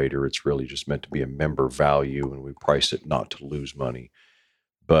generator. It's really just meant to be a member value, and we price it not to lose money.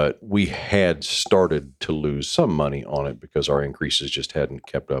 But we had started to lose some money on it because our increases just hadn't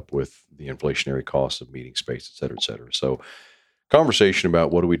kept up with the inflationary costs of meeting space, et cetera, et cetera. So conversation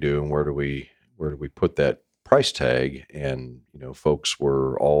about what do we do and where do we put that price tag, and folks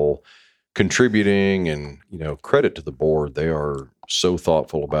were all contributing, and credit to the board. They are so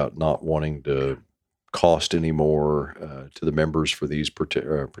thoughtful about not wanting to cost any more to the members for these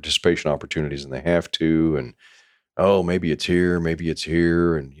participation opportunities than they have to. And maybe it's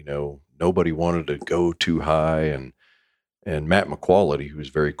here, and nobody wanted to go too high. And Matt McQuality, who's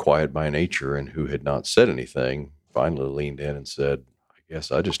very quiet by nature and who had not said anything, finally leaned in and said, "I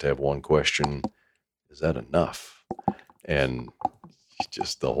guess I just have one question. Is that enough?" And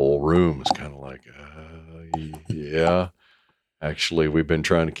just the whole room is kind of like, yeah, actually, we've been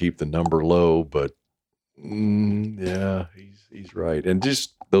trying to keep the number low, but yeah, he's right. And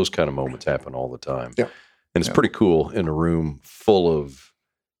just those kind of moments happen all the time. Yeah. And it's pretty cool in a room full of,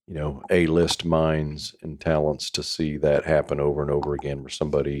 A-list minds and talents to see that happen over and over again, where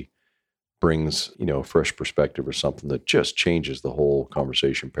somebody brings, a fresh perspective or something that just changes the whole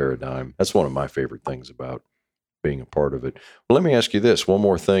conversation paradigm. That's one of my favorite things about being a part of it. Well, let me ask you this one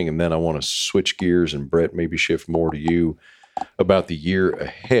more thing, and then I want to switch gears and Brett, maybe shift more to you about the year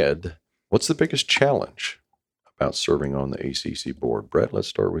ahead. What's the biggest challenge about serving on the ACEC board? Brett, let's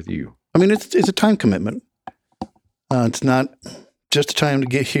start with you. I mean, it's a time commitment. It's not just a time to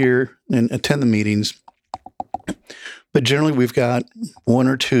get here and attend the meetings, but generally we've got one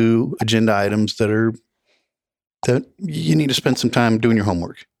or two agenda items that you need to spend some time doing your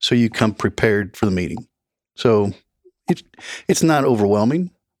homework, so you come prepared for the meeting. So it's not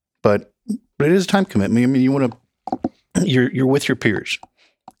overwhelming, but it is a time commitment. I mean, you're with your peers,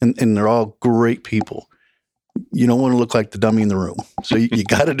 and they're all great people. You don't want to look like the dummy in the room, so you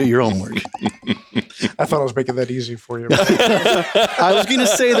got to do your homework. I thought I was making that easy for you. I was going to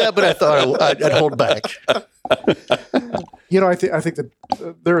say that, but I thought I'd hold back. I think that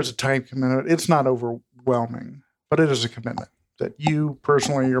there is a time commitment. It's not overwhelming, but it is a commitment that you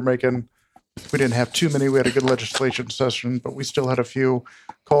personally are making. We didn't have too many. We had a good legislation session, but we still had a few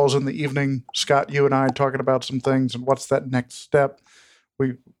calls in the evening. Scott, you and I talking about some things and what's that next step.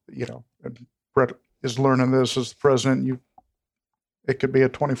 And Brett is learning this as the president. It could be a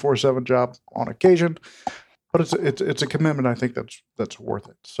 24/7 job on occasion, but it's a commitment. I think that's worth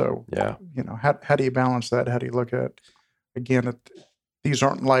it. So yeah, how do you balance that? How do you look at, again, these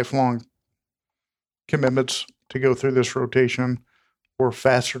aren't lifelong commitments to go through this rotation. We're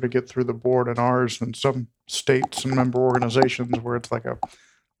faster to get through the board in ours than some states and member organizations where it's like a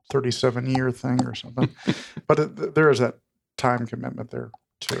 37-year thing or something. But there is that time commitment there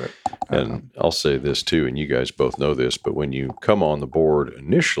to it. And I'll say this too, and you guys both know this, but when you come on the board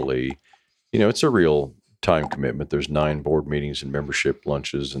initially, it's a real time commitment. There's 9 board meetings and membership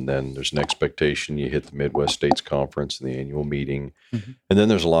lunches, and then there's an expectation you hit the Midwest States Conference and the annual meeting. Mm-hmm. And then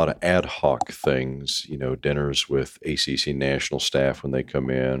there's a lot of ad hoc things, dinners with ACC national staff when they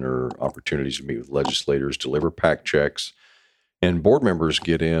come in, or opportunities to meet with legislators, deliver PAC checks. And board members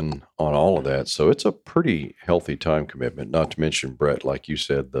get in on all of that. So it's a pretty healthy time commitment, not to mention, Brett, like you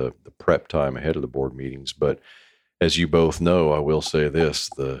said, the prep time ahead of the board meetings. But as you both know, I will say this,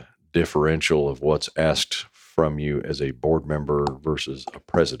 the differential of what's asked from you as a board member versus a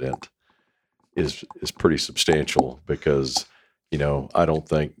president is pretty substantial, because, I don't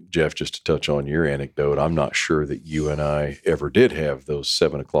think, Jeff, just to touch on your anecdote, I'm not sure that you and I ever did have those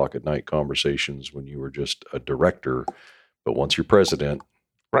 7:00 at night conversations when you were just a director. But once you're president,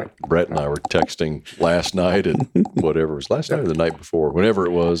 right? Brett and I were texting last night, and whatever it was, last night or the night before, whenever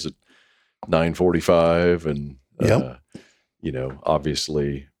it was, at 9:45, and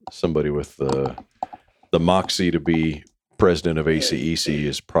obviously somebody with the moxie to be president of ACEC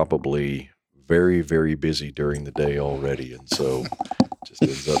is probably very, very busy during the day already, and so just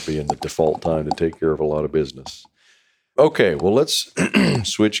ends up being the default time to take care of a lot of business. Okay, well, let's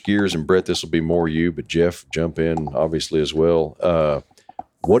switch gears, and Brett, this will be more you, but Jeff, jump in obviously as well.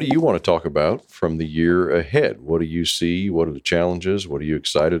 What do you want to talk about from the year ahead? What do you see? What are the challenges? What are you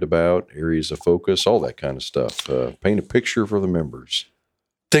excited about? Areas of focus, all that kind of stuff. Paint a picture for the members.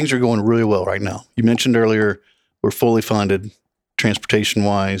 Things are going really well right now. You mentioned earlier we're fully funded,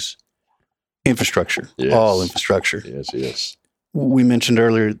 transportation-wise, infrastructure, yes. All infrastructure. Yes. We mentioned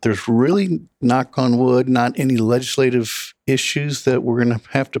earlier, there's really, knock on wood, not any legislative issues that we're going to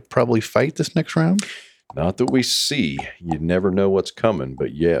have to probably fight this next round. Not that we see. You never know what's coming,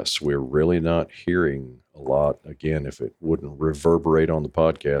 but yes, we're really not hearing a lot. Again, if it wouldn't reverberate on the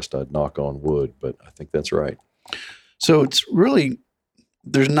podcast, I'd knock on wood, but I think that's right. So it's really,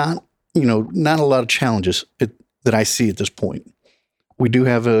 there's not a lot of challenges that I see at this point. We do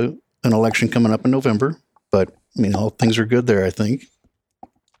have an election coming up in November, but all things are good there, I think.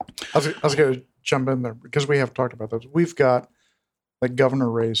 I was going to jump in there because we have talked about those. We've got the governor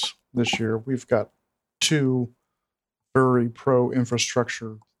race this year. We've got 2 very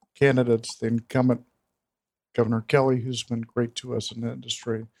pro-infrastructure candidates, the incumbent Governor Kelly, who's been great to us in the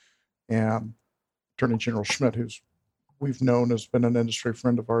industry, and Attorney General Schmidt, who's we've known has been an industry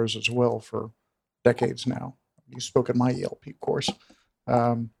friend of ours as well for decades now. He spoke at my ELP course.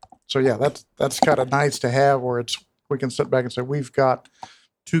 So yeah, that's kind of nice to have where we can sit back and say, we've got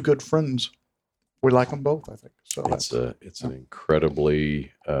 2 good friends. We like them both, I think. So it's an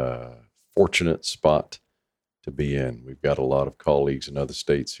incredibly fortunate spot to be in. We've got a lot of colleagues in other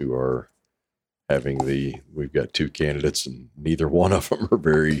states who are having we've got 2 candidates and neither one of them are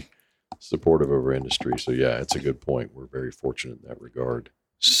very supportive of our industry. So yeah, it's a good point. We're very fortunate in that regard.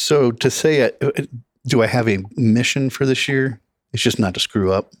 So to say, do I have a mission for this year? It's just not to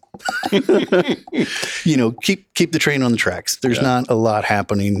screw up. Keep the train on the tracks. There's not a lot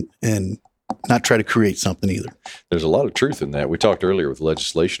happening, and not try to create something either. There's a lot of truth in that. We talked earlier with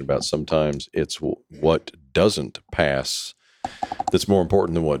legislation about sometimes it's what doesn't pass that's more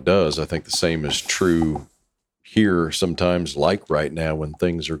important than what does. I think the same is true here sometimes, like right now when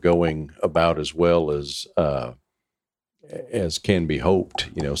things are going about as well as can be hoped.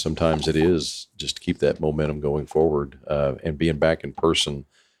 Sometimes it is just to keep that momentum going forward, and being back in person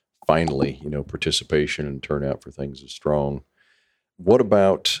finally, participation and turnout for things is strong. What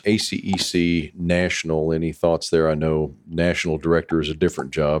about ACEC National? Any thoughts there? I know National Director is a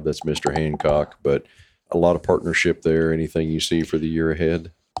different job. That's Mr. Hancock, but a lot of partnership there. Anything you see for the year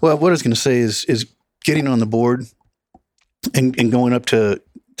ahead? Well, what I was going to say is getting on the board and going up to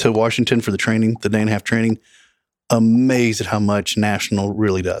Washington for the training, the day and a half training. Amazed at how much National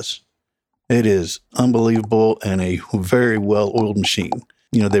really does. It is unbelievable and a very well-oiled machine.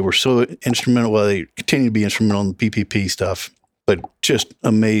 They were so instrumental. Well, they continue to be instrumental in the PPP stuff, but just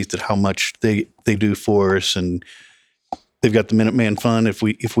amazed at how much they do for us. And they've got the Minuteman Fund. If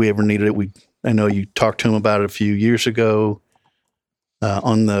we ever needed it, I know you talked to them about it a few years ago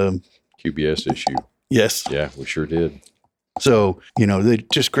on the QBS issue. Yes. Yeah, we sure did. So, they're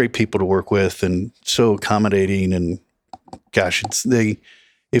just great people to work with and so accommodating. And gosh,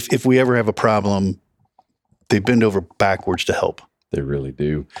 if we ever have a problem, they bend over backwards to help. They really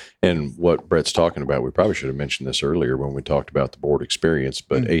do. And what Brett's talking about, we probably should have mentioned this earlier when we talked about the board experience,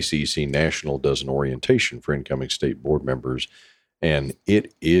 but ACEC National does an orientation for incoming state board members. And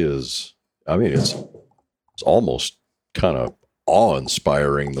it is, it's almost kind of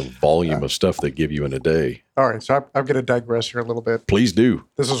awe-inspiring, the volume of stuff they give you in a day. All right, so I'm going to digress here a little bit. Please do.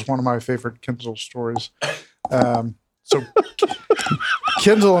 This is one of my favorite Kinzel stories. So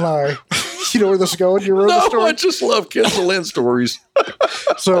Kinzel and I, you know where this is going? You remember the story? I just love Kinzel Lynn stories.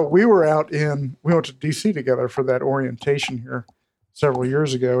 So we went to D.C. together for that orientation here several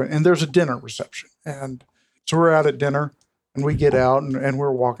years ago, and there's a dinner reception. And so we're out at dinner, and we get out, and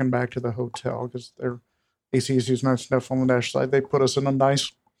we're walking back to the hotel because ACEC is nice enough on the national side. They put us in a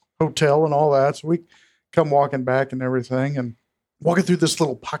nice hotel and all that. So we come walking back and everything, and walking through this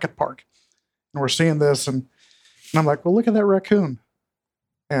little pocket park. And we're seeing this, and I'm like, well, look at that raccoon.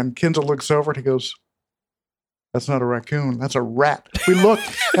 And Kinzel looks over and he goes, that's not a raccoon, that's a rat. We look,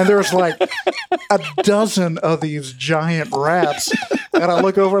 and there's like a dozen of these giant rats. And I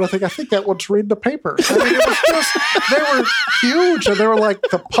look over and I think that one's reading the paper. It was just, they were huge. And they were like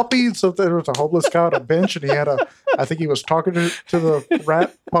the puppies. There was a homeless guy on a bench, and I think he was talking to the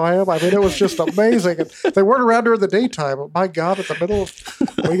rat by him. It was just amazing. And they weren't around during the daytime, but my God, at the middle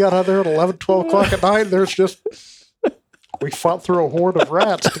we got out there at 11, 12 o'clock at night, and there's just, we fought through a horde of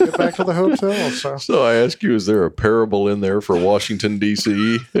rats to get back to the hotel. So I ask you, is there a parable in there for Washington,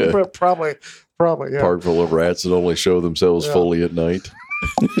 D.C.? Probably, yeah. Park full of rats that only show themselves fully at night.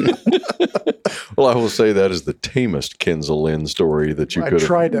 Well, I will say that is the tamest Kinzel Lynn story that you could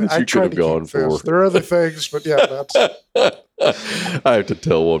have gone for. There are other things, but yeah, that's. I have to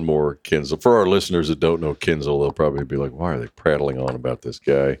tell one more Kinzel. For our listeners that don't know Kinzel, they'll probably be like, why are they prattling on about this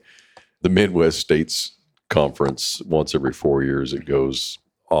guy? The Midwest States Conference, once every 4 years, it goes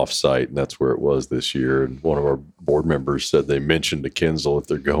off-site, and that's where it was this year. And one of our board members said they mentioned to Kinzel if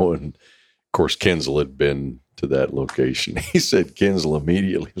they're going. Of course, Kinzel had been to that location. He said Kinzel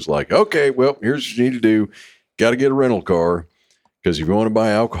immediately was like, okay, well, here's what you need to do. Got to get a rental car. Because if you want to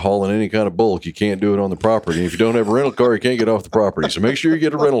buy alcohol in any kind of bulk, you can't do it on the property. And if you don't have a rental car, you can't get off the property. So make sure you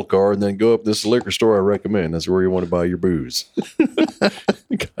get a rental car and then go up. This is the liquor store I recommend. That's where you want to buy your booze.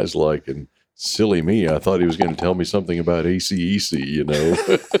 The guy's like, and silly me, I thought he was going to tell me something about ACEC, you know.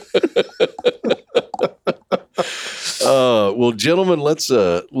 Well, gentlemen, let's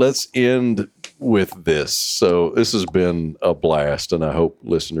end with this. So this has been a blast, and I hope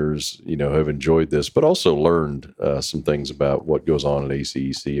listeners, have enjoyed this, but also learned some things about what goes on at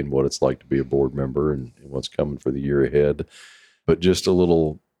ACEC and what it's like to be a board member and what's coming for the year ahead. But just a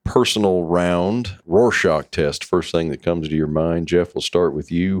little personal round, Rorschach test, first thing that comes to your mind. Jeff, we'll start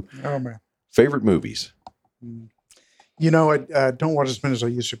with you. Oh, man. Favorite movies? I don't watch as many as I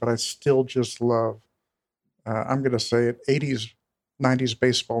used to, but I still just love, I'm going to say it, 80s, 90s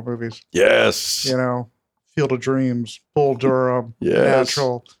baseball movies. Yes. Field of Dreams, Bull Durham, Yes.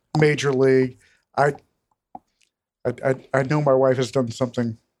 Natural, Major League. I know my wife has done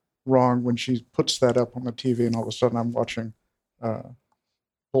something wrong when she puts that up on the TV and all of a sudden I'm watching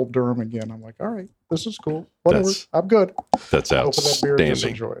Bull Durham again. I'm like, all right, this is cool. Whatever. I'm good. That's Open that beer and just outstanding.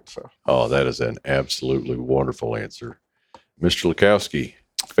 enjoy it. So. Oh, that is an absolutely wonderful answer. Mr. Letkowski,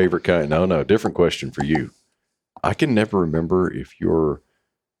 favorite kind? No, different question for you. I can never remember if you're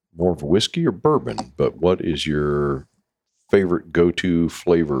more of a whiskey or bourbon, but what is your favorite go-to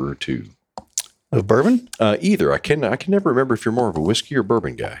flavor or two? Of bourbon? Either. I can never remember if you're more of a whiskey or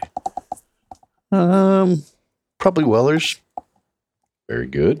bourbon guy. Probably Weller's. Very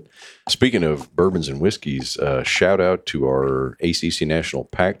good. Speaking of bourbons and whiskeys, shout out to our ACC National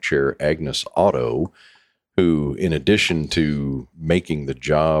PAC Chair, Agnes Otto, who, in addition to making the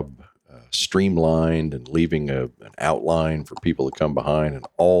job streamlined and leaving an outline for people to come behind and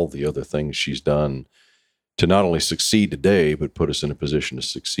all the other things she's done to not only succeed today, but put us in a position to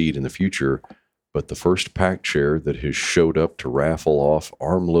succeed in the future, but the first PAC Chair that has showed up to raffle off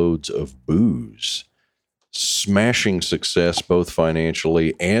armloads of booze. Smashing success, both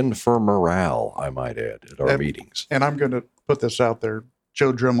financially and for morale, I might add, at our meetings. And I'm going to put this out there.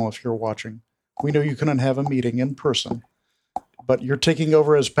 Joe Dremel, if you're watching, we know you couldn't have a meeting in person, but you're taking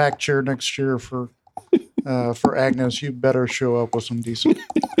over as PAC Chair next year for Agnes. You better show up with some decent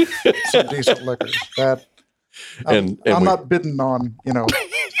liquors. I'm not bidding on,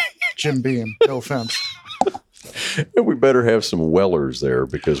 Jim Beam. No offense. And we better have some Wellers there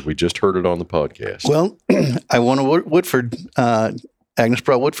because we just heard it on the podcast. Well, I won a Woodford. Agnes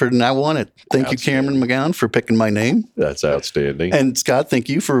brought Woodford, and I won it. Thank you, Cameron McGowan, for picking my name. That's outstanding. And Scott, thank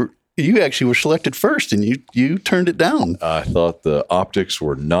you you actually were selected first, and you turned it down. I thought the optics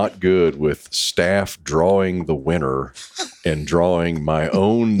were not good with staff drawing the winner and drawing my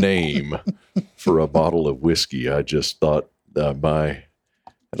own name for a bottle of whiskey. I just thought my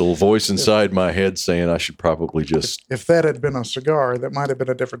little voice inside my head saying I should probably just... If that had been a cigar, that might have been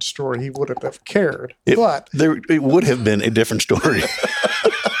a different story. He wouldn't have cared. It would have been a different story.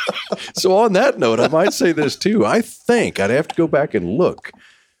 So on that note, I might say this too. I think I'd have to go back and look,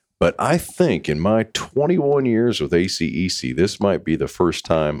 but I think in my 21 years with ACEC, this might be the first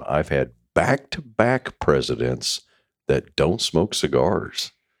time I've had back-to-back presidents that don't smoke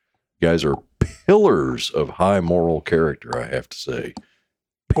cigars. You guys are pillars of high moral character, I have to say.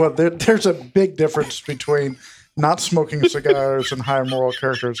 Well, there's a big difference between not smoking cigars and high moral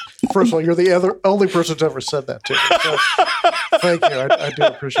characters. First of all, you're the only person who's ever said that to me. So, thank you. I do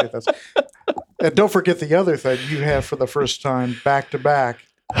appreciate that. And don't forget the other thing you have for the first time back-to-back.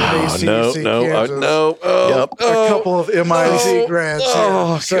 ACC, a couple of MIC grants.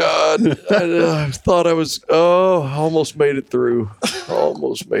 God. I thought I was, almost made it through.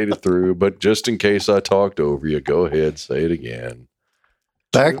 But just in case I talked over you, go ahead, say it again.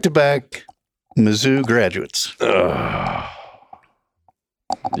 Back-to-back Mizzou graduates.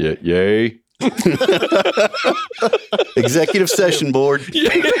 Yay. Executive session board.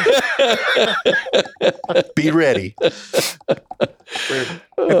 Be ready.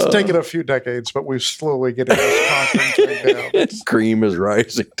 It's taken a few decades, but we're slowly getting this conference right now. Cream is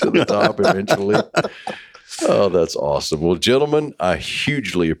rising to the top eventually. Oh, that's awesome. Well, gentlemen, I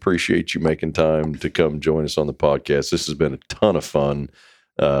hugely appreciate you making time to come join us on the podcast. This has been a ton of fun.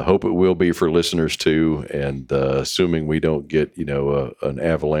 Hope it will be for listeners too. And assuming we don't get, an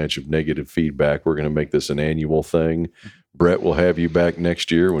avalanche of negative feedback, we're going to make this an annual thing. Brett will have you back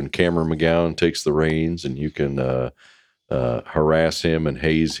next year when Cameron McGowan takes the reins, and you can harass him and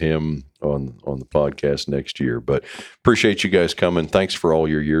haze him on the podcast next year. But appreciate you guys coming. Thanks for all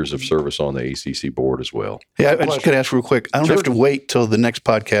your years of service on the ACC board as well. Yeah, I just got to ask real quick. I don't have to wait till the next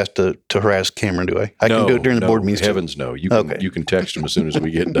podcast to harass Cameron, do I? I can do it during the board meetings. Heavens, no. You can text him as soon as we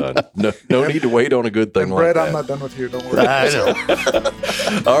get done. No need to wait on a good thing and like Brett, that. I'm not done with you. Don't worry. I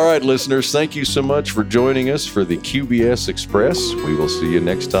know. All right, listeners, thank you so much for joining us for the QBS Express. We will see you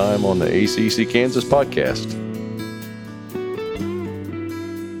next time on the ACC Kansas podcast.